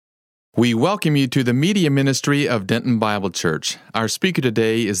We welcome you to the media ministry of Denton Bible Church. Our speaker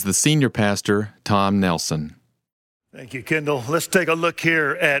today is the senior pastor, Tom Nelson. Thank you, Kendall. Let's take a look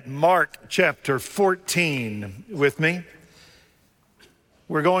here at Mark chapter 14 with me.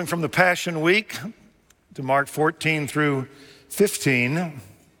 We're going from the Passion Week to Mark 14 through 15.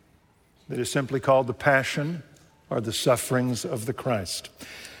 That is simply called the Passion or the Sufferings of the Christ.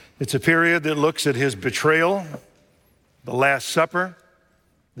 It's a period that looks at his betrayal, the Last Supper,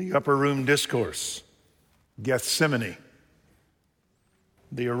 the Upper Room Discourse, Gethsemane,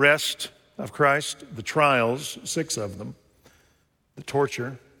 the arrest of Christ, the trials, 6 of them, the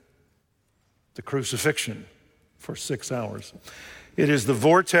torture, the crucifixion for 6 hours. It is the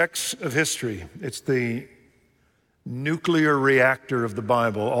vortex of history. It's the nuclear reactor of the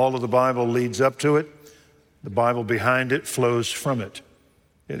Bible. All of the Bible leads up to it. The Bible behind it flows from it.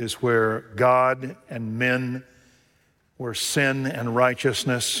 It is where God and men, where sin and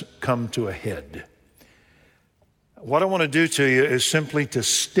righteousness come to a head. What I want to do to you is simply to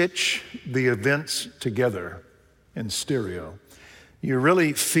stitch the events together in stereo. You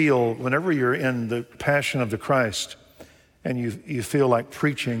really feel, whenever you're in the Passion of the Christ and you feel like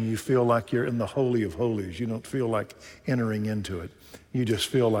preaching, you feel like you're in the Holy of Holies. You don't feel like entering into it. You just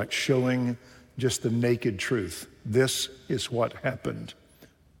feel like showing just the naked truth. This is what happened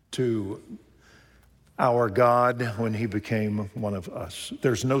to our God when he became one of us.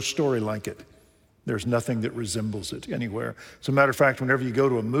 There's no story like it. There's nothing that resembles it anywhere. As a matter of fact, whenever you go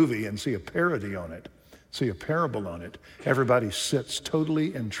to a movie and see a parody on it, see a parable on it, everybody sits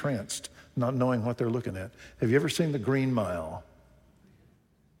totally entranced, not knowing what they're looking at. Have you ever seen The Green Mile?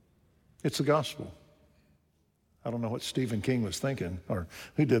 It's the gospel. I don't know what Stephen King was thinking, or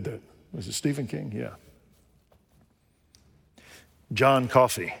who did that? Was it Stephen King? Yeah. John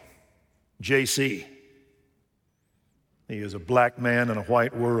Coffey, J.C. He is a black man in a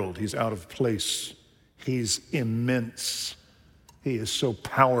white world. He's out of place. He's immense. He is so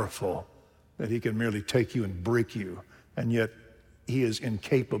powerful that he can merely take you and break you, and yet he is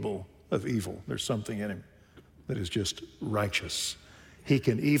incapable of evil. There's something in him that is just righteous. He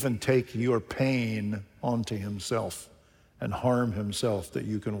can even take your pain onto himself and harm himself that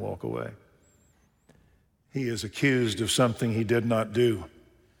you can walk away. He is accused of something he did not do.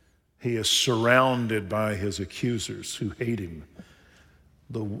 He is surrounded by his accusers who hate him.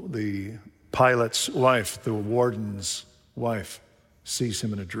 The pilot's wife, the warden's wife, sees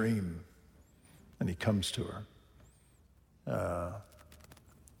him in a dream, and he comes to her.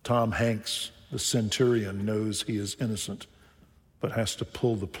 Tom Hanks, the centurion, knows he is innocent, but has to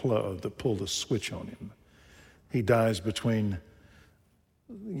pull the switch on him. He dies between,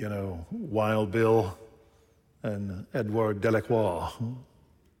 Wild Bill and Edward Delacroix.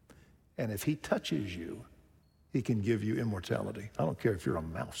 And if he touches you, he can give you immortality. I don't care if you're a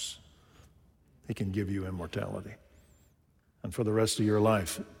mouse. He can give you immortality. And for the rest of your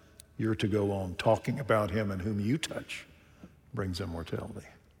life, you're to go on talking about him, and whom you touch brings immortality.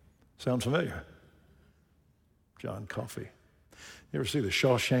 Sound familiar? John Coffey. You ever see The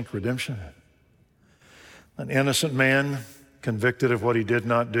Shawshank Redemption? An innocent man convicted of what he did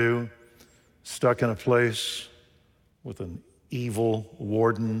not do, stuck in a place with an evil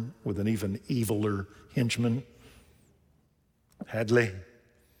warden, with an even eviler henchman, Hadley,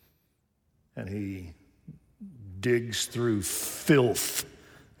 and he digs through filth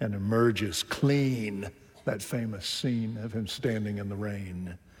and emerges clean. That famous scene of him standing in the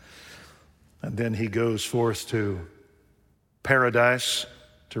rain. And then he goes forth to paradise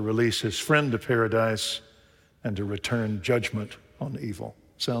to release his friend to paradise and to return judgment on evil.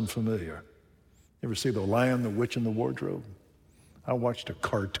 Sound familiar? You ever see The Lion, the Witch, and the Wardrobe? I watched a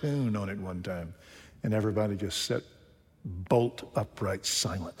cartoon on it one time, and everybody just sat bolt upright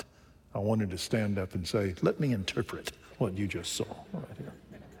silent. I wanted to stand up and say, let me interpret what you just saw right here.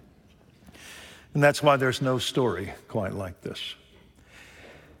 And that's why there's no story quite like this.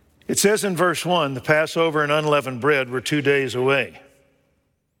 It says in verse 1, the Passover and unleavened bread were 2 days away.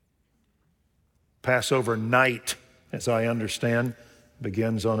 Passover night, as I understand,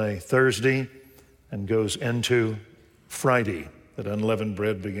 begins on a Thursday and goes into Friday. That unleavened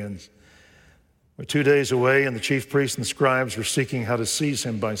bread begins. We're 2 days away, and the chief priests and scribes were seeking how to seize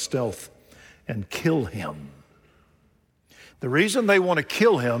him by stealth and kill him. The reason they want to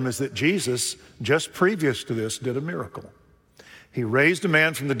kill him is that Jesus, just previous to this, did a miracle. He raised a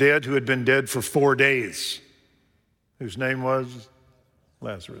man from the dead who had been dead for 4 days, whose name was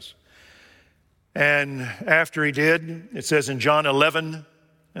Lazarus. And after he did, it says in John 11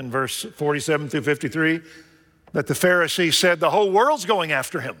 and verse 47 through 53, that the Pharisees said the whole world's going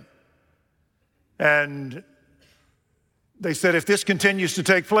after him. And they said, if this continues to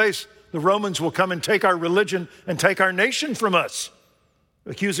take place, the Romans will come and take our religion and take our nation from us,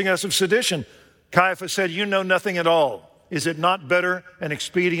 accusing us of sedition. Caiaphas said, you know nothing at all. Is it not better and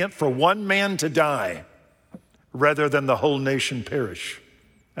expedient for one man to die rather than the whole nation perish?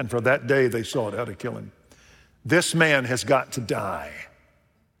 And for that day they sought how to kill him. This man has got to die,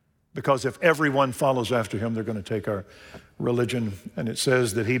 because if everyone follows after him, they're going to take our religion. And it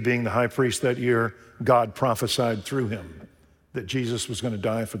says that he, being the high priest that year, God prophesied through him that Jesus was going to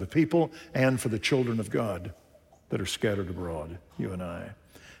die for the people and for the children of God that are scattered abroad, you and I.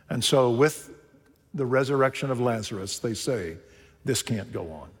 And so with the resurrection of Lazarus, they say, this can't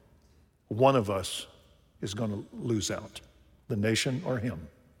go on. One of us is going to lose out, the nation or him,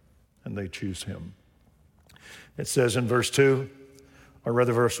 and they choose him. It says in verse 2, or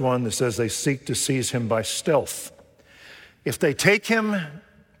rather verse 1, that says they seek to seize him by stealth. If they take him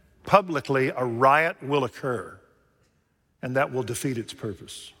publicly, a riot will occur, and that will defeat its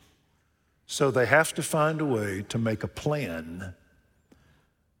purpose. So they have to find a way to make a plan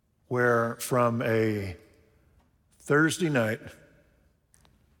where from a Thursday night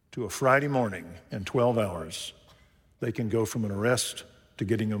to a Friday morning in 12 hours, they can go from an arrest to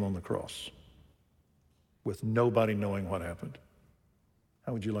getting him on the cross with nobody knowing what happened.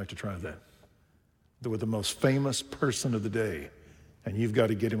 How would you like to try that? With the most famous person of the day, and you've got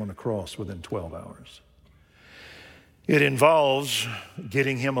to get him on the cross within 12 hours. It involves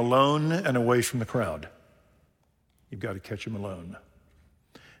getting him alone and away from the crowd. You've got to catch him alone.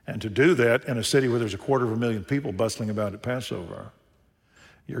 And to do that in a city where there's 250,000 people bustling about at Passover,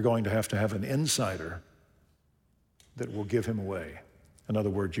 you're going to have an insider that will give him away. In other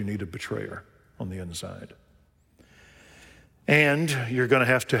words, you need a betrayer on the inside. And you're going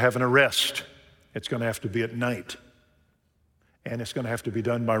to have an arrest. It's going to have to be at night. And it's going to have to be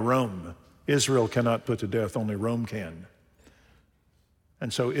done by Rome. Israel cannot put to death, only Rome can.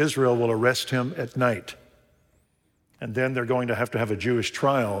 And so Israel will arrest him at night. And then they're going to have a Jewish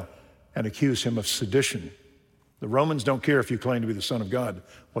trial and accuse him of sedition. The Romans don't care if you claim to be the Son of God.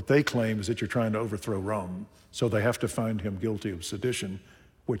 What they claim is that you're trying to overthrow Rome. So they have to find him guilty of sedition,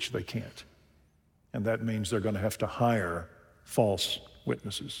 which they can't. And that means they're going to have to hire false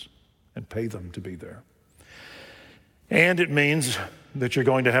witnesses and pay them to be there. And it means that you're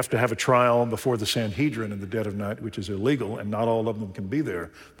going to have a trial before the Sanhedrin in the dead of night, which is illegal, and not all of them can be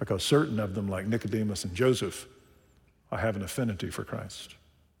there because certain of them, like Nicodemus and Joseph, have an affinity for Christ.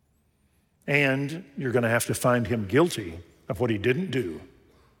 And you're going to have to find him guilty of what he didn't do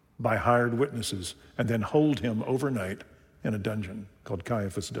by hired witnesses and then hold him overnight in a dungeon called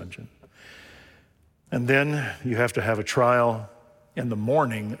Caiaphas Dungeon. And then you have to have a trial in the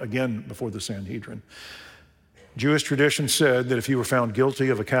morning, again, before the Sanhedrin. Jewish tradition said that if you were found guilty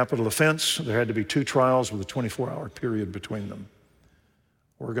of a capital offense, there had to be 2 trials with a 24-hour period between them.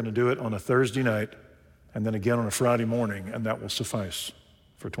 We're going to do it on a Thursday night and then again on a Friday morning, and that will suffice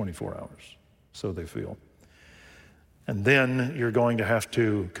for 24 hours, so they feel. And then you're going to have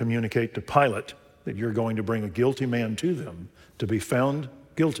to communicate to Pilate that you're going to bring a guilty man to them to be found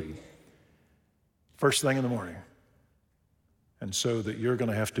guilty first thing in the morning. And so that you're going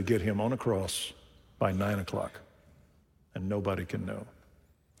to have to get him on a cross by 9 o'clock, and nobody can know.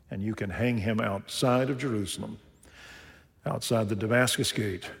 And you can hang him outside of Jerusalem, outside the Damascus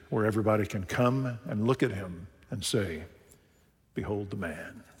gate, where everybody can come and look at him and say, behold the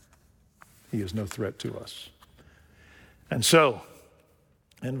man. He is no threat to us. And so,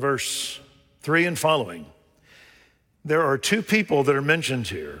 in verse 3 and following, there are 2 people that are mentioned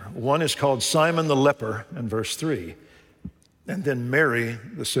here. One is called Simon the leper in verse 3, and then Mary,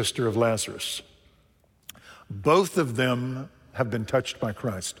 the sister of Lazarus. Both of them have been touched by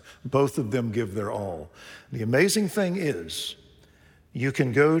Christ. Both of them give their all. The amazing thing is, you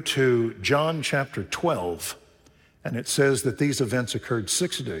can go to John chapter 12, and it says that these events occurred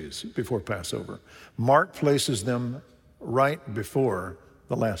 6 days before Passover. Mark places them right before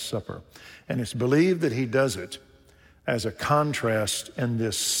the Last Supper. And it's believed that he does it as a contrast in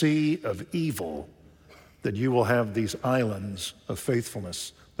this sea of evil, that you will have these islands of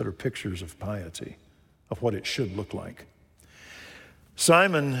faithfulness that are pictures of piety, of what it should look like.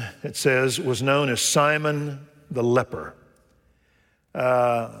 Simon, it says, was known as Simon the leper.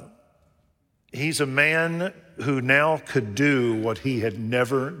 He's a man who now could do what he had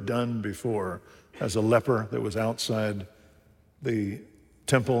never done before as a leper that was outside the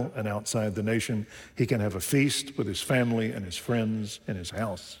temple and outside the nation. He can have a feast with his family and his friends in his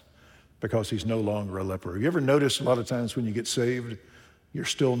house because he's no longer a leper. You ever notice a lot of times when you get saved, you're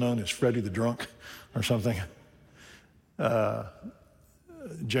still known as Freddie the drunk or something?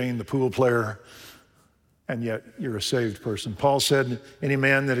 Jane the pool player. and yet you're a saved person. Paul said, any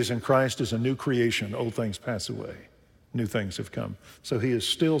man that is in Christ is a new creation. Old things pass away. New things have come. So he is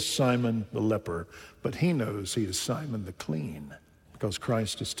still Simon the leper, but he knows he is Simon the clean because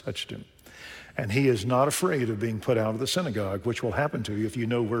Christ has touched him. And he is not afraid of being put out of the synagogue, which will happen to you if you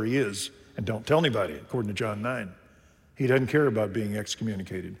know where he is and don't tell anybody, according to John 9. He doesn't care about being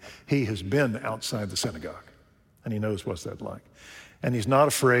excommunicated. He has been outside the synagogue, and he knows what's that like. And he's not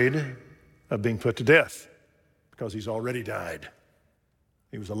afraid of being put to death because he's already died.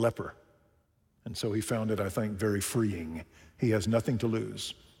 He was a leper. And so he found it, I think, very freeing. He has nothing to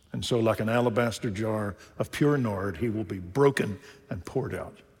lose. And so like an alabaster jar of pure nard, he will be broken and poured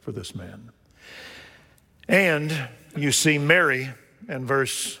out for this man. And you see Mary in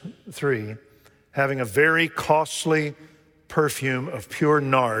verse 3 having a very costly perfume of pure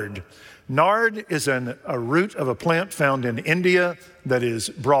nard. Nard is a root of a plant found in India that is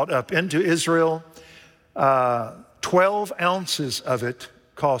brought up into Israel. 12 ounces of it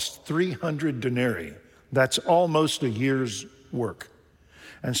cost 300 denarii. That's almost a year's work.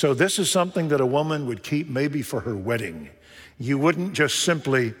 And so this is something that a woman would keep maybe for her wedding. You wouldn't just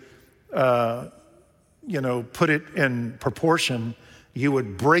simply, put it in proportion. You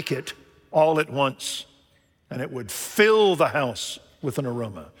would break it all at once, and it would fill the house with an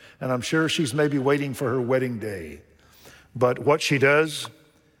aroma. And I'm sure she's maybe waiting for her wedding day. But what she does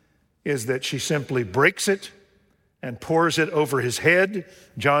is that she simply breaks it and pours it over his head.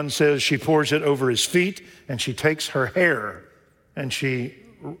 John says she pours it over his feet, and she takes her hair and she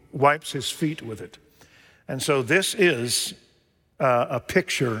wipes his feet with it. And so this is a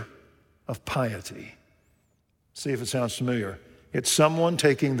picture of piety. See if it sounds familiar. It's someone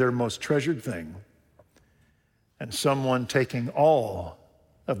taking their most treasured thing and someone taking all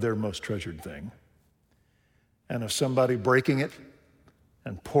of their most treasured thing, and of somebody breaking it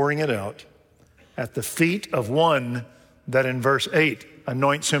and pouring it out at the feet of one that in verse 8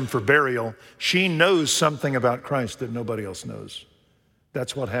 anoints him for burial. She knows something about Christ that nobody else knows.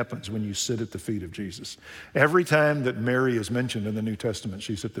 That's what happens when you sit at the feet of Jesus. Every time that Mary is mentioned in the New Testament,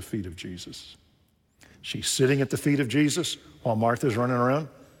 she's at the feet of Jesus. She's sitting at the feet of Jesus while Martha's running around.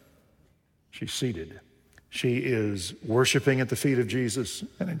 She's seated. She is worshiping at the feet of Jesus.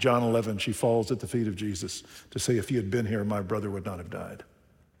 And in John 11, she falls at the feet of Jesus to say, if you had been here, my brother would not have died.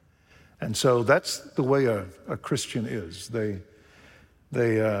 And so that's the way a Christian is. They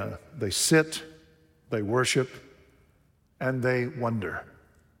sit, they worship, and they wonder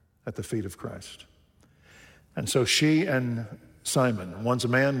at the feet of Christ. And so she and Simon, one's a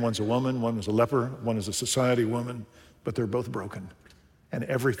man, one's a woman, one is a leper, one is a society woman, but they're both broken. And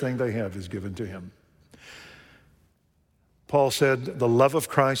everything they have is given to him. Paul said, the love of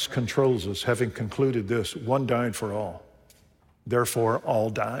Christ controls us, having concluded this, one died for all. Therefore, all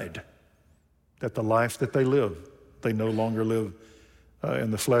died. That the life that they live, they no longer live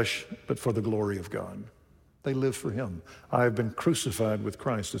in the flesh, but for the glory of God. They live for him. I have been crucified with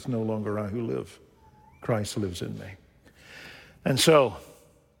Christ. It's no longer I who live. Christ lives in me. And so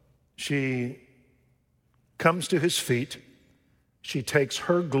she comes to his feet. She takes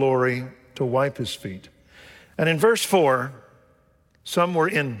her glory to wipe his feet. And in verse 4, some were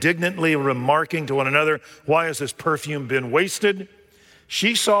indignantly remarking to one another, why has this perfume been wasted?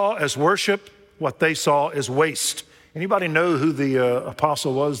 She saw as worship what they saw as waste. Anybody know who the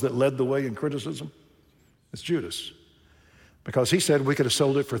apostle was that led the way in criticism? It's Judas. Because he said we could have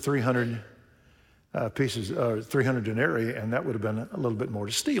sold it for 300 300 denarii, and that would have been a little bit more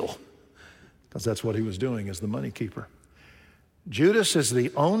to steal. Because that's what he was doing as the money keeper. Judas is the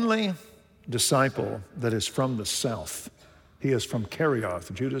only disciple that is from the south. He is from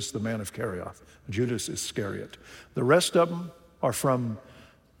Kerioth. Judas, the man of Kerioth. Judas Iscariot. The rest of them are from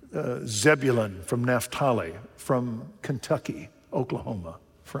Zebulun, from Naphtali, from Kentucky, Oklahoma,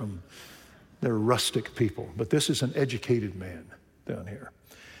 they're rustic people. But this is an educated man down here.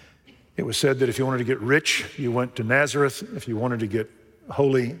 It was said that if you wanted to get rich, you went to Nazareth. If you wanted to get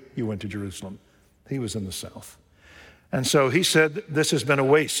holy, you went to Jerusalem. He was in the south. And so he said, this has been a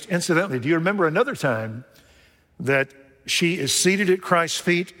waste. Incidentally, do you remember another time that she is seated at Christ's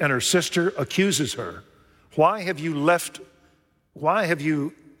feet and her sister accuses her? How's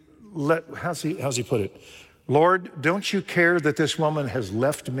he put it? Lord, don't you care that this woman has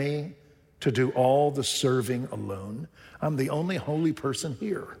left me to do all the serving alone? I'm the only holy person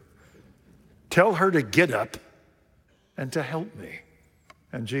here. Tell her to get up and to help me.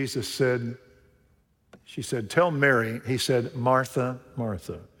 And Jesus said, she said, tell Mary, he said, Martha,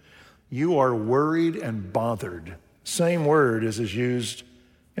 Martha, you are worried and bothered. Same word as is used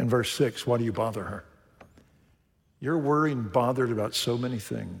in verse 6. Why do you bother her? You're worried and bothered about so many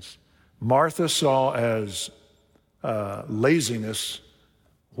things. Martha saw as laziness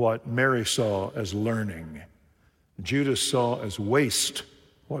what Mary saw as learning. Judas saw as waste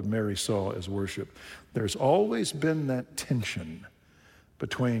what Mary saw as worship. There's always been that tension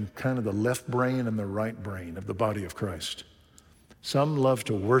between kind of the left brain and the right brain of the body of Christ. Some love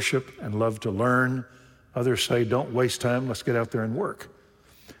to worship and love to learn. Others say, don't waste time, let's get out there and work.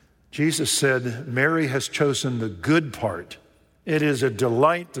 Jesus said, Mary has chosen the good part. It is a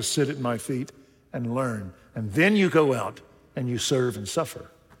delight to sit at my feet and learn. And then you go out and you serve and suffer.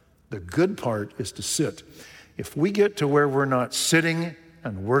 The good part is to sit. If we get to where we're not sitting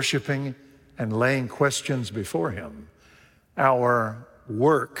and worshiping and laying questions before him, our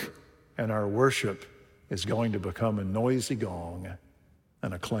work and our worship is going to become a noisy gong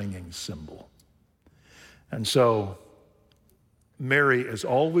and a clanging cymbal. And so Mary is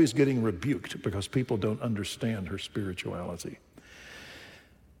always getting rebuked because people don't understand her spirituality.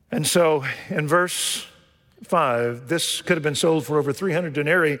 And so in verse 5, this could have been sold for over 300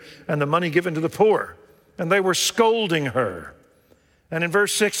 denarii and the money given to the poor. And they were scolding her. And in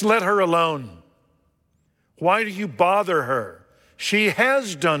verse 6, let her alone. Why do you bother her? She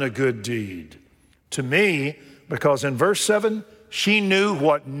has done a good deed to me, because in verse 7, she knew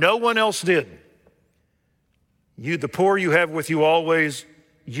what no one else did. You, the poor you have with you always,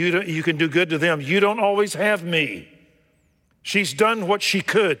 you can do good to them. You don't always have me. She's done what she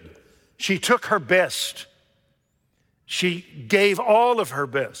could. She took her best. She gave all of her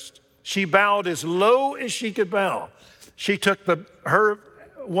best. She bowed as low as she could bow. She took her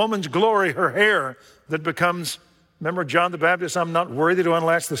woman's glory, her hair that becomes, remember John the Baptist, I'm not worthy to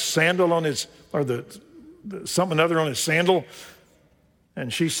unlatch the sandal on his, or something other on his sandal.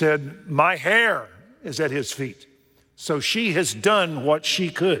 And she said, my hair is at his feet. So she has done what she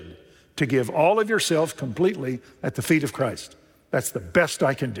could to give all of yourself completely at the feet of Christ. That's the best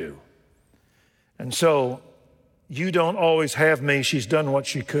I can do. And so you don't always have me. She's done what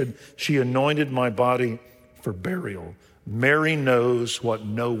she could. She anointed my body for burial. Mary knows what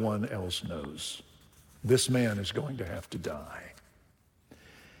no one else knows. This man is going to have to die.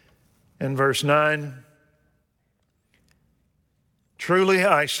 In verse 9, truly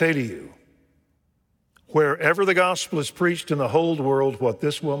I say to you, wherever the gospel is preached in the whole world, what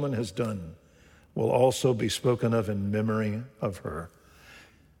this woman has done will also be spoken of in memory of her.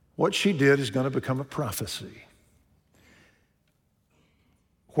 What she did is going to become a prophecy.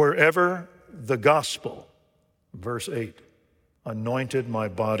 Wherever the gospel, verse 8, anointed my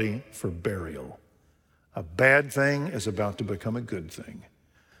body for burial. A bad thing is about to become a good thing.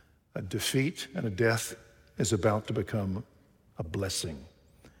 A defeat and a death is about to become a blessing.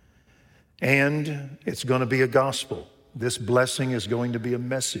 And it's going to be a gospel. This blessing is going to be a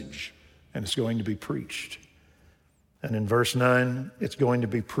message, and it's going to be preached. And in verse 9, it's going to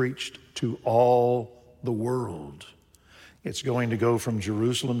be preached to all the world. It's going to go from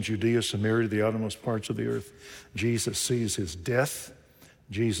Jerusalem, Judea, Samaria, to the outermost parts of the earth. Jesus sees his death.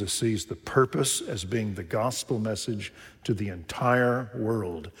 Jesus sees the purpose as being the gospel message to the entire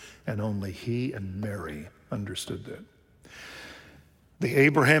world. And only he and Mary understood that. The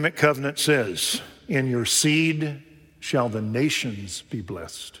Abrahamic covenant says, in your seed shall the nations be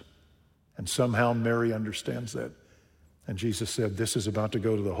blessed. And somehow Mary understands that. And Jesus said, this is about to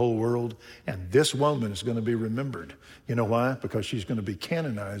go to the whole world, and this woman is going to be remembered. You know why? Because she's going to be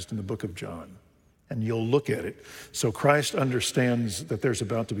canonized in the book of John. And you'll look at it. So Christ understands that there's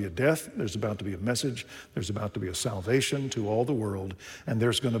about to be a death, there's about to be a message, there's about to be a salvation to all the world, and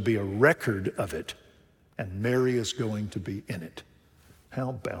there's going to be a record of it. And Mary is going to be in it. How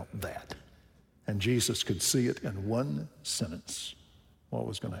about that? And Jesus could see it in one sentence, what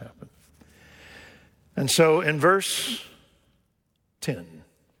was going to happen. And so in verse 10,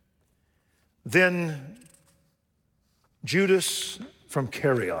 then Judas from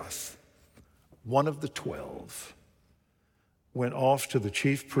Kerioth, one of the 12, went off to the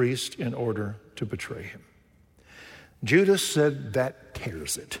chief priest in order to betray him. Judas said, that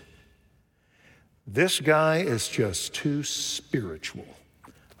tears it. This guy is just too spiritual.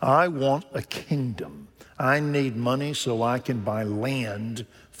 I want a kingdom. I need money so I can buy land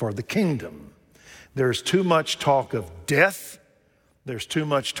for the kingdom. There's too much talk of death. There's too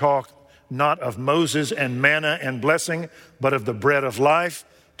much talk not of Moses and manna and blessing, but of the bread of life.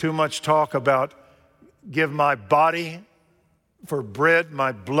 Too much talk about give my body for bread,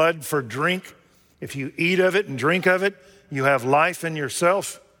 my blood for drink. If you eat of it and drink of it, you have life in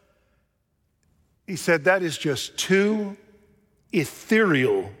yourself. He said, that is just too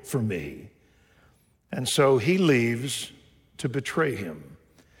ethereal for me. And so he leaves to betray him.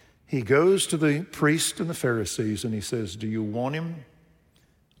 He goes to the priest and the Pharisees and he says, do you want him?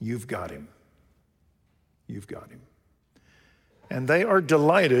 You've got him. You've got him. And they are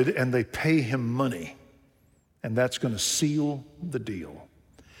delighted, and they pay him money. And that's going to seal the deal.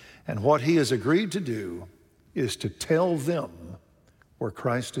 And what he has agreed to do is to tell them where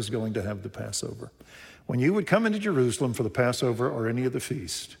Christ is going to have the Passover. When you would come into Jerusalem for the Passover or any of the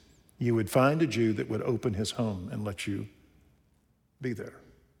feast, you would find a Jew that would open his home and let you be there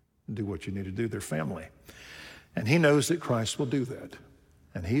and do what you need to do, their family. And he knows that Christ will do that.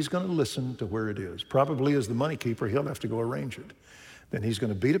 And he's going to listen to where it is. Probably as the money keeper, he'll have to go arrange it. Then he's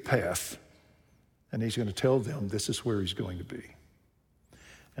going to beat a path, and he's going to tell them this is where he's going to be.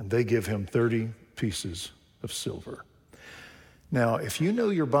 And they give him 30 pieces of silver. Now, if you know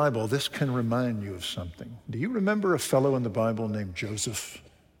your Bible, this can remind you of something. Do you remember a fellow in the Bible named Joseph,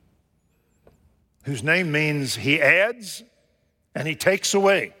 whose name means he adds and he takes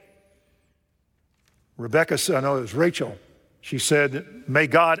away? Rebecca, I know it was Rachel, she said, may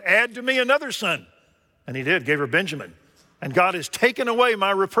God add to me another son. And he did, gave her Benjamin. And God has taken away my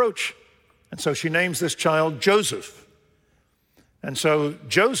reproach. And so she names this child Joseph. And so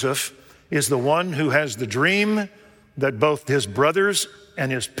Joseph is the one who has the dream that both his brothers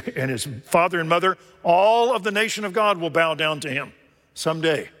and his father and mother, all of the nation of God will bow down to him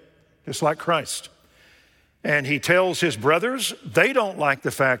someday, just like Christ. And he tells his brothers, they don't like the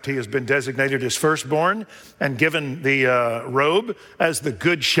fact he has been designated as firstborn and given the robe as the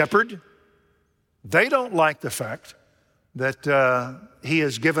good shepherd. They don't like the fact that he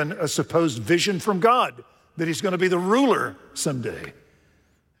is given a supposed vision from God, that he's going to be the ruler someday.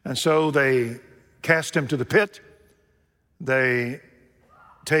 And so they cast him to the pit. They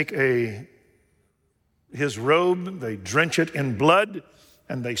take his robe, they drench it in blood,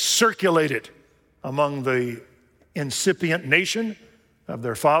 and they circulate it among the incipient nation of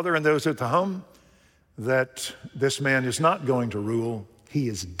their father and those at the home, that this man is not going to rule. He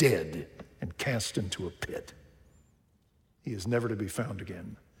is dead and cast into a pit. He is never to be found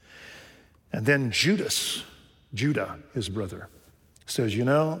again. And then Judah, his brother, says,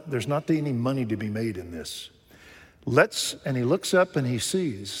 there's not any money to be made in this. And he looks up and he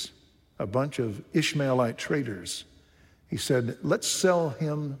sees a bunch of Ishmaelite traders. He said, let's sell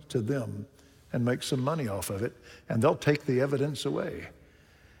him to them and make some money off of it, and they'll take the evidence away.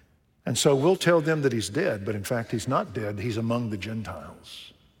 And so we'll tell them that he's dead, but in fact, he's not dead. He's among the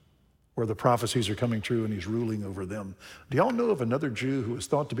Gentiles, where the prophecies are coming true and he's ruling over them. Do y'all know of another Jew who is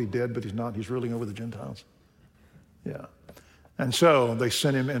thought to be dead, but he's not? He's ruling over the Gentiles? Yeah. And so they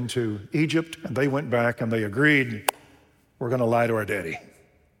sent him into Egypt, and they went back and they agreed, we're going to lie to our daddy.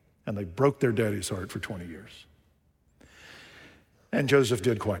 And they broke their daddy's heart for 20 years. And Joseph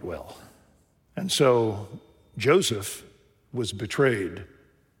did quite well. And so Joseph was betrayed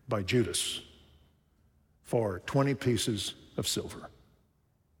by Judas for 20 pieces of silver.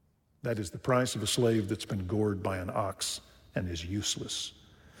 That is the price of a slave that's been gored by an ox and is useless.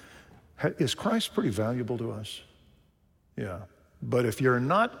 Is Christ pretty valuable to us? Yeah. But if you're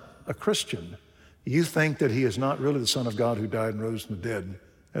not a Christian, you think that he is not really the Son of God who died and rose from the dead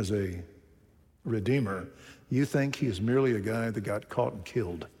as a redeemer. You think he is merely a guy that got caught and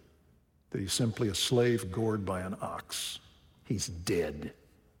killed, that he's simply a slave gored by an ox. He's dead.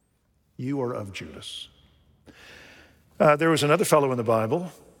 You are of Judas. There was another fellow in the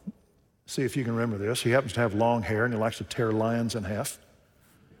Bible. See if you can remember this. He happens to have long hair and he likes to tear lions in half.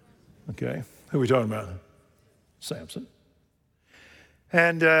 Okay, who are we talking about? Samson.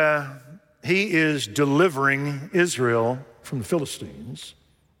 And he is delivering Israel from the Philistines.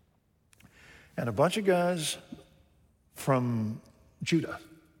 And a bunch of guys from Judah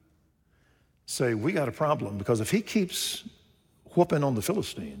say, we got a problem, because if he keeps whooping on the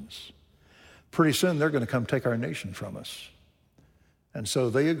Philistines, pretty soon they're going to come take our nation from us. And so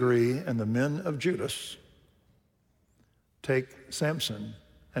they agree, and the men of Judah take Samson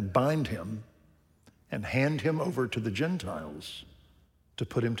and bind him and hand him over to the Gentiles to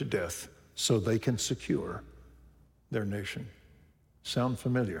put him to death so they can secure their nation. Sound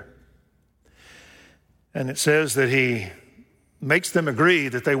familiar? And it says that he makes them agree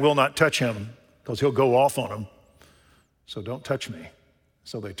that they will not touch him because he'll go off on them. So don't touch me.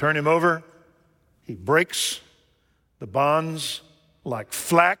 So they turn him over. He breaks the bonds like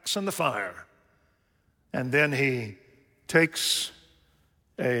flax in the fire. And then he takes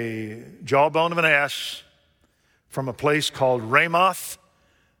a jawbone of an ass from a place called Ramoth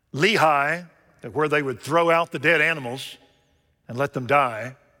Lehi, where they would throw out the dead animals and let them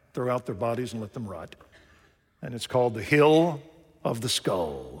die, throw out their bodies and let them rot. And it's called the Hill of the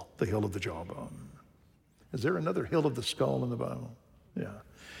Skull, the Hill of the Jawbone. Is there another Hill of the Skull in the Bible? Yeah.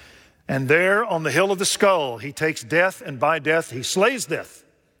 And there on the Hill of the Skull, he takes death, and by death, he slays death.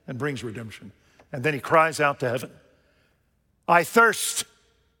 and brings redemption. And then he cries out to heaven, I thirst.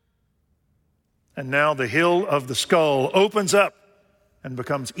 And now the hill of the skull opens up and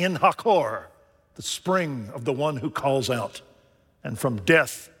becomes En Hakor, the spring of the one who calls out. And from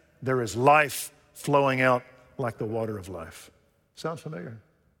death there is life flowing out like the water of life. Sound familiar?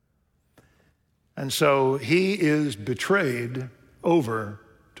 And so he is betrayed over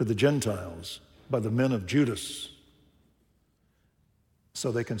to the Gentiles by the men of Judas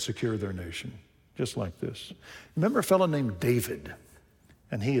so they can secure their nation, just like this. Remember a fellow named David,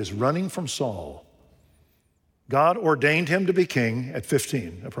 and he is running from Saul. God ordained him to be king at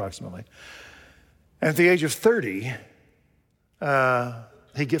 15, approximately. And at the age of 30,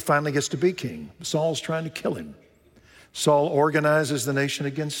 he finally gets to be king. Saul's trying to kill him. Saul organizes the nation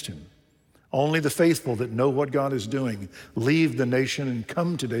against him. Only the faithful that know what God is doing leave the nation and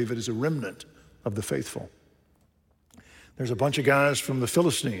come to David as a remnant of the faithful. There's a bunch of guys from the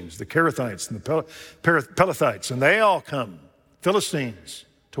Philistines, the Kerethites and the Pelethites, and they all come, Philistines,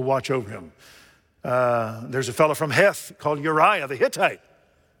 to watch over him. There's a fellow from Heth called Uriah the Hittite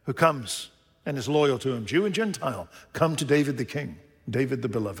who comes and is loyal to him. Jew and Gentile come to David the king, David the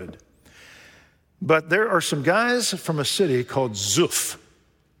beloved. But there are some guys from a city called Zuph,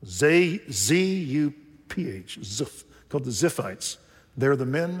 Z-U-P-H, Zuph, called the Ziphites. They're the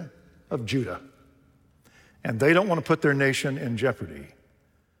men of Judah. And they don't want to put their nation in jeopardy.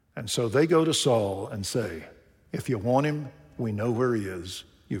 And so they go to Saul and say, if you want him, we know where he is.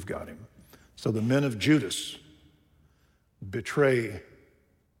 You've got him. So the men of Judas betray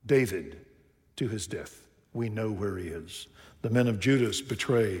David to his death. We know where he is. The men of Judas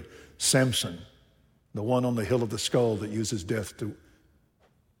betray Samson, the one on the hill of the skull that uses death to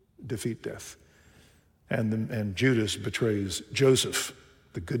defeat death. And Judas betrays Joseph,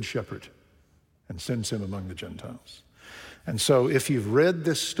 the good shepherd, and sends him among the Gentiles. And so if you've read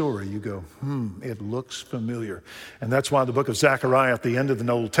this story, you go, it looks familiar. And that's why the book of Zechariah at the end of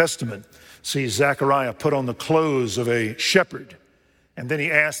the Old Testament sees Zechariah put on the clothes of a shepherd. And then he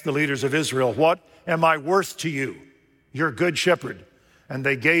asked the leaders of Israel, what am I worth to you, your good shepherd? And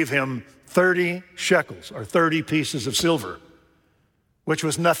they gave him 30 shekels, or 30 pieces of silver, which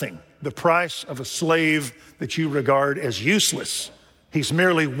was nothing, the price of a slave that you regard as useless. He's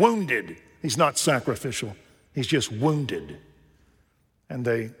merely wounded. He's not sacrificial. He's just wounded. And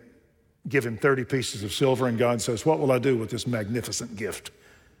they give him 30 pieces of silver, and God says, what will I do with this magnificent gift?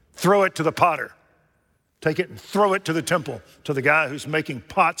 Throw it to the potter. Take it and throw it to the temple, to the guy who's making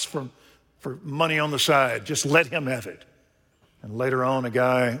pots for money on the side. Just let him have it. And later on, a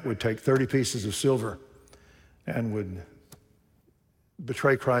guy would take 30 pieces of silver and would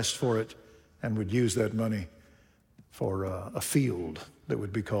betray Christ for it and would use that money for a field that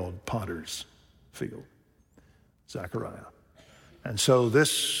would be called Potter's Field, Zechariah. And so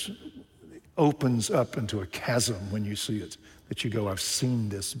this opens up into a chasm when you see it, that you go, I've seen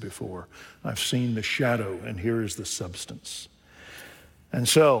this before. I've seen the shadow, and here is the substance. And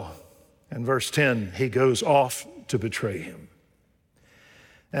so, in verse 10, he goes off to betray him.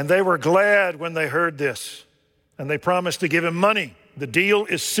 And they were glad when they heard this, and they promised to give him money. The deal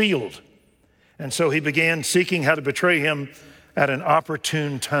is sealed. And so he began seeking how to betray him at an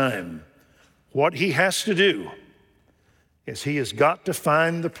opportune time. What he has to do is he has got to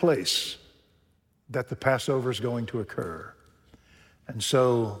find the place that the Passover is going to occur. And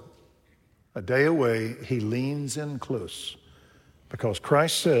so a day away, he leans in close, because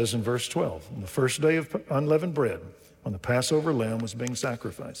Christ says in verse 12, on the first day of unleavened bread, when the Passover lamb was being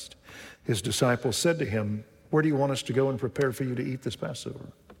sacrificed, his disciples said to him, where do you want us to go and prepare for you to eat this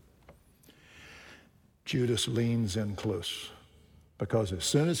Passover? Judas leans in close, because as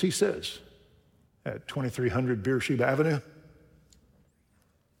soon as he says, at 2300 Beersheba Avenue,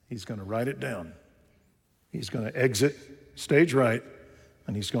 he's going to write it down. He's going to exit stage right,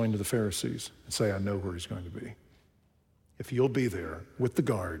 and he's going to the Pharisees and say, I know where he's going to be. If you'll be there with the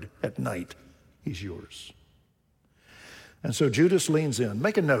guard at night, he's yours. And so Judas leans in.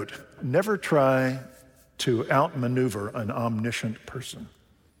 Make a note, never try to outmaneuver an omniscient person.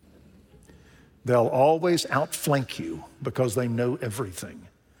 They'll always outflank you because they know everything.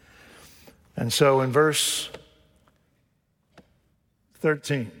 And so in verse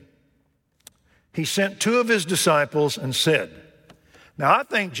 13, he sent two of his disciples and said, now I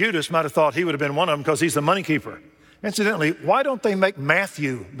think Judas might have thought he would have been one of them because he's the money keeper. Incidentally, why don't they make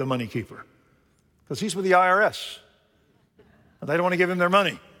Matthew the money keeper? Because he's with the IRS. They don't want to give him their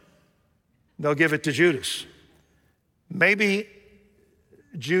money. They'll give it to Judas. Maybe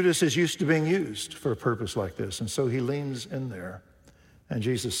Judas is used to being used for a purpose like this, and so he leans in there. And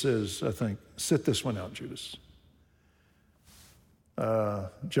Jesus says, I think, sit this one out, Judas.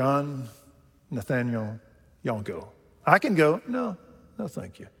 John, Nathaniel, y'all go. I can go. No,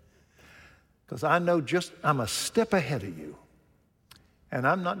 thank you. Because I know I'm a step ahead of you. And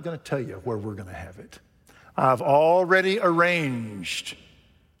I'm not going to tell you where we're going to have it. I've already arranged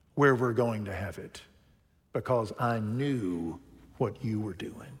where we're going to have it because I knew what you were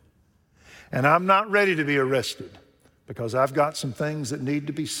doing. And I'm not ready to be arrested because I've got some things that need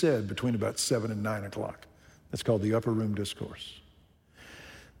to be said between about 7 and 9 o'clock. That's called the upper room discourse.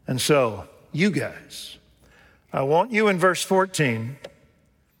 And so, you guys, I want you in verse 14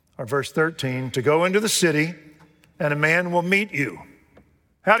 or verse 13 to go into the city and a man will meet you.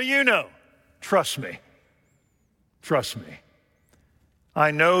 How do you know? Trust me. Trust me. I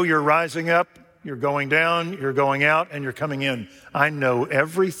know you're rising up, you're going down, you're going out, and you're coming in. I know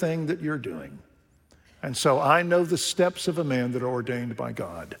everything that you're doing. And so I know the steps of a man that are ordained by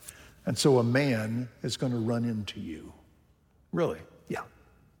God. And so a man is going to run into you. Really? Yeah.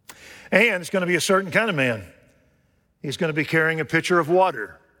 And it's going to be a certain kind of man. He's going to be carrying a pitcher of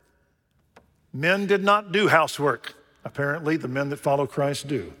water. Men did not do housework. Apparently, the men that follow Christ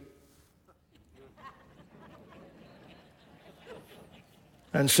do.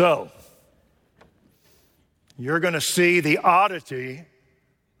 And so, you're going to see the oddity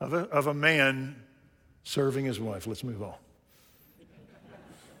of a man serving his wife. Let's move on.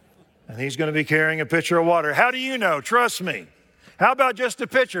 And he's going to be carrying a pitcher of water. How do you know? Trust me. How about just a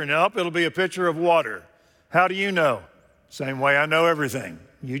pitcher? Nope, it'll be a pitcher of water. How do you know? Same way I know everything.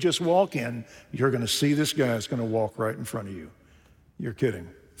 You just walk in, you're going to see this guy is going to walk right in front of you. You're kidding.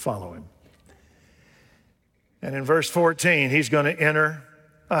 Follow him. And in verse 14, he's going to enter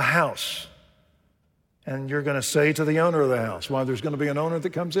a house. And you're going to say to the owner of the house, why, there's going to be an owner that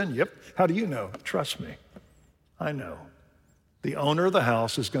comes in? Yep. How do you know? Trust me. I know. The owner of the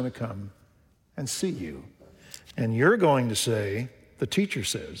house is going to come and see you. And you're going to say, the teacher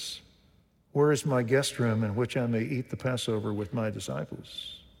says, where is my guest room in which I may eat the Passover with my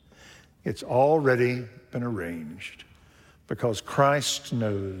disciples? It's already been arranged because Christ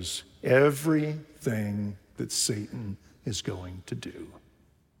knows everything that Satan is going to do.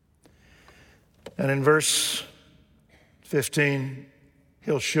 And in verse 15,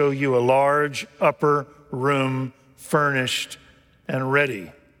 he'll show you a large upper room furnished and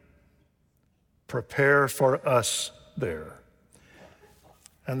ready. Prepare for us there.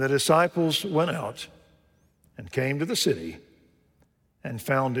 And the disciples went out and came to the city and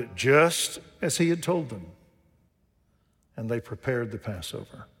found it just as he had told them. And they prepared the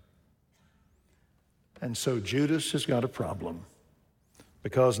Passover. And so Judas has got a problem.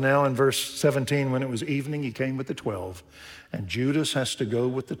 Because now in verse 17, when it was evening, he came with the 12. And Judas has to go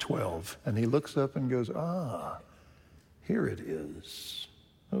with the 12. And he looks up and goes, here it is.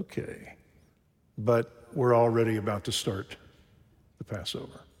 Okay. But we're already about to start the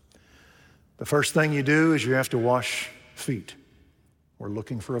Passover. The first thing you do is you have to wash feet. We're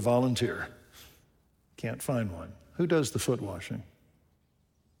looking for a volunteer. Can't find one. Who does the foot washing?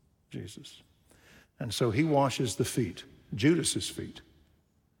 Jesus. And so he washes the feet, Judas's feet.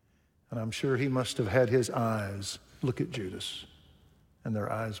 And I'm sure he must have had his eyes look at Judas. And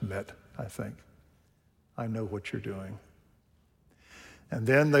their eyes met, I think. I know what you're doing. And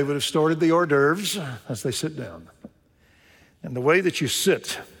then they would have started the hors d'oeuvres as they sit down. And the way that you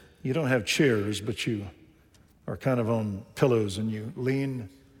sit, you don't have chairs, but you are kind of on pillows and you lean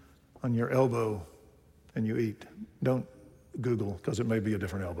on your elbow and you eat. Don't Google, because it may be a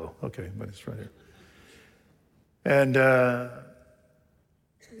different elbow. Okay, but it's right here. And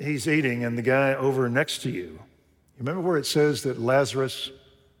he's eating, and the guy over next to you remember where it says that Lazarus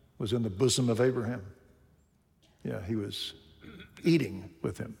was in the bosom of Abraham? Yeah, he was eating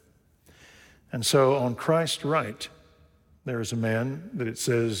with him. And so on Christ's right, there is a man that it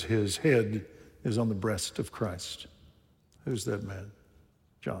says his head is on the breast of Christ. Who's that man?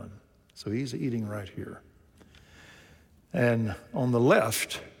 John. So he's eating right here. And on the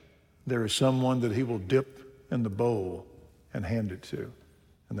left, there is someone that he will dip in the bowl and hand it to,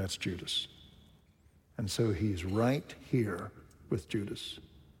 and that's Judas. And so he's right here with Judas.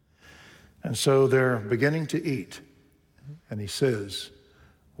 And so they're beginning to eat, and he says,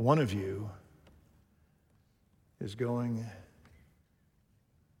 one of you is going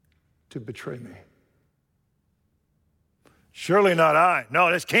to betray me. Surely not I.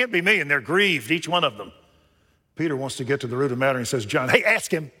 No, this can't be me. And they're grieved, each one of them. Peter wants to get to the root of the matter and he says, John, hey,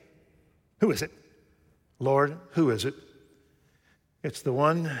 ask him. Who is it? Lord, who is it? It's the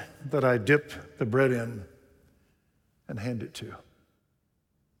one that I dip the bread in and hand it to.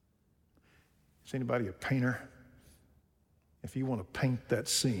 Is anybody a painter? If you want to paint that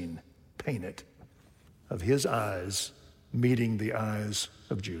scene, paint it. Of his eyes meeting the eyes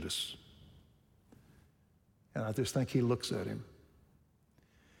of Judas. And I just think he looks at him.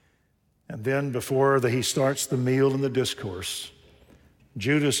 And then before he starts the meal and the discourse,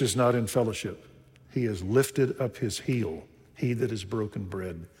 Judas is not in fellowship. He has lifted up his heel, he that has broken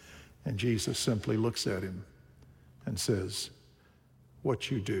bread. And Jesus simply looks at him and says,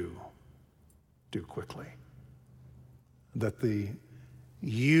 what you do quickly. That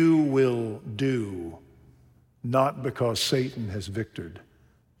you will do, not because Satan has victored,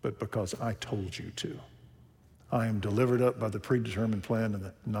 but because I told you to. I am delivered up by the predetermined plan and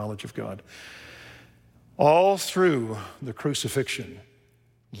the knowledge of God. All through the crucifixion,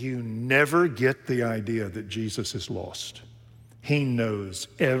 you never get the idea that Jesus is lost. He knows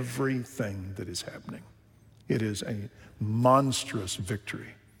everything that is happening. It is a monstrous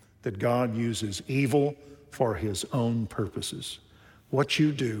victory that God uses evil for his own purposes. What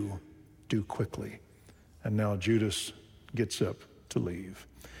you do quickly. And now Judas gets up to leave.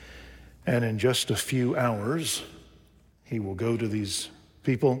 And in just a few hours, he will go to these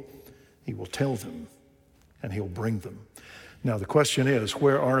people, he will tell them, and he'll bring them. Now the question is,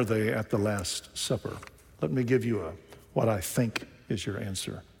 where are they at the Last Supper? Let me give you what I think is your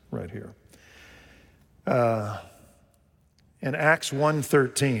answer right here. In Acts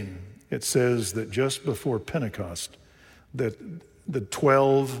 1:13, it says that just before Pentecost, that the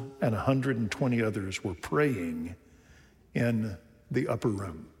 12 and 120 others were praying in the upper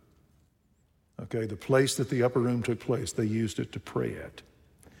room. Okay, the place that the upper room took place, they used it to pray at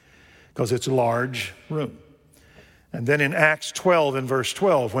because it's a large room. And then in Acts 12, in verse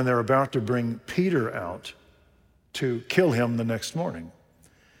 12, when they're about to bring Peter out to kill him the next morning,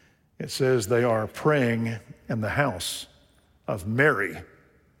 it says they are praying in the house of Mary,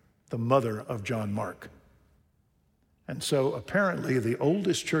 the mother of John Mark. And so apparently the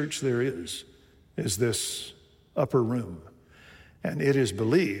oldest church there is this upper room. And it is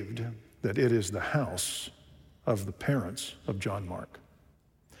believed that it is the house of the parents of John Mark.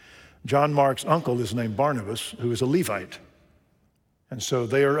 John Mark's uncle is named Barnabas, who is a Levite. And so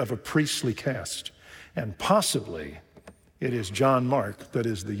they are of a priestly caste. And possibly it is John Mark that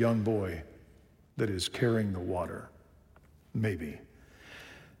is the young boy that is carrying the water. Maybe.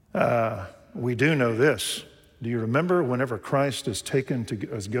 We do know this. Do you remember whenever Christ is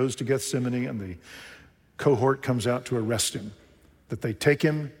goes to Gethsemane and the cohort comes out to arrest him, that they take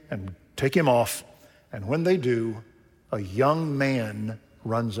him and take him off, and when they do, a young man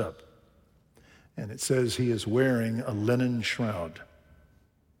runs up. And it says he is wearing a linen shroud.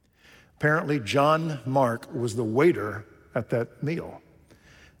 Apparently, John Mark was the waiter at that meal.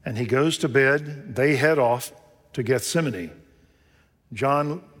 And he goes to bed, they head off to Gethsemane.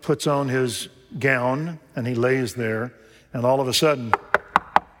 John puts on his gown and he lays there, and all of a sudden,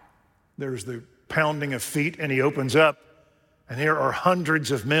 there's the pounding of feet, and he opens up, and here are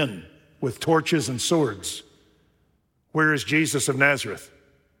hundreds of men with torches and swords. Where is Jesus of Nazareth?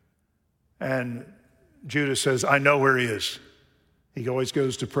 And Judas says, I know where he is. He always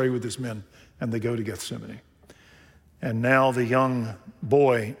goes to pray with his men, and they go to Gethsemane. And now the young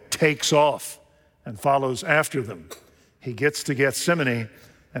boy takes off and follows after them. He gets to Gethsemane,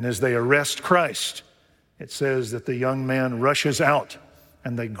 and as they arrest Christ, it says that the young man rushes out,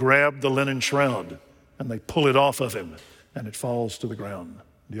 and they grab the linen shroud, and they pull it off of him, and it falls to the ground.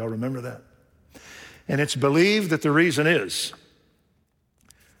 Do y'all remember that? And it's believed that the reason is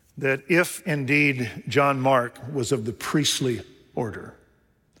that if indeed John Mark was of the priestly order,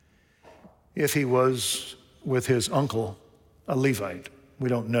 if he was with his uncle a Levite, we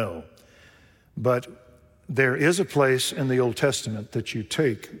don't know. But there is a place in the Old Testament that you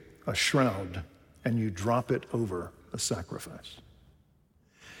take a shroud and you drop it over a sacrifice.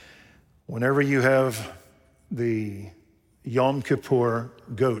 Whenever you have the Yom Kippur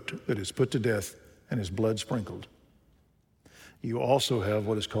goat that is put to death and his blood sprinkled, you also have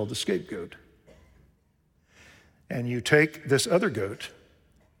what is called the scapegoat. And you take this other goat,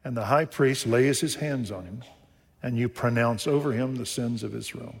 and the high priest lays his hands on him, and you pronounce over him the sins of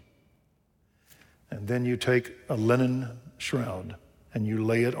Israel. And then you take a linen shroud, and you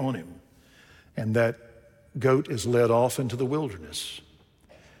lay it on him. And that goat is led off into the wilderness.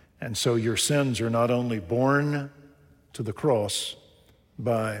 And so your sins are not only borne to the cross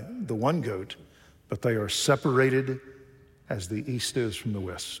by the one goat, but they are separated as the east is from the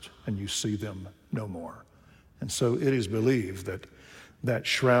west, and you see them no more. And so it is believed that that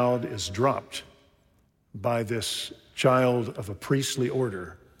shroud is dropped by this child of a priestly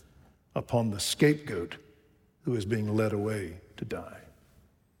order upon the scapegoat who is being led away to die.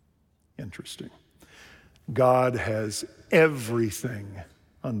 Interesting. God has everything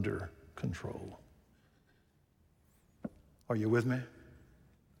under control. Are you with me?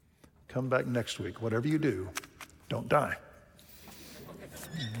 Come back next week. Whatever you do, don't die.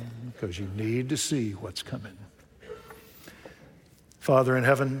 Because you need to see what's coming. Father in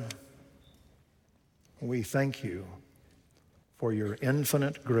heaven, we thank you for your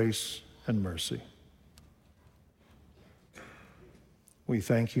infinite grace and mercy. We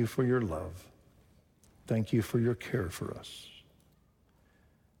thank you for your love. Thank you for your care for us.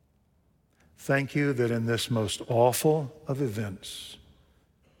 Thank you that in this most awful of events,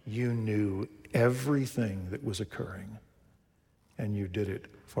 you knew everything that was occurring, and you did it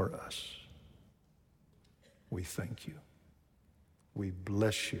for us. We thank you. We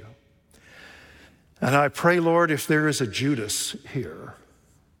bless you. And I pray, Lord, if there is a Judas here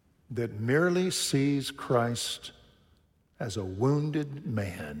that merely sees Christ as a wounded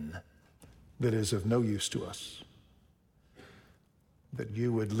man that is of no use to us, that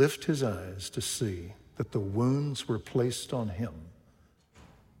you would lift his eyes to see that the wounds were placed on him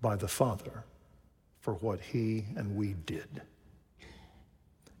by the Father for what he and we did.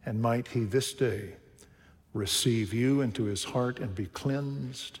 And might he this day receive you into his heart and be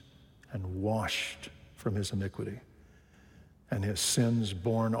cleansed and washed from his iniquity, and his sins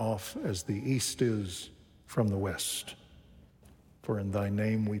borne off as the east is from the west. For in thy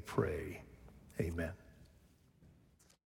name we pray. Amen.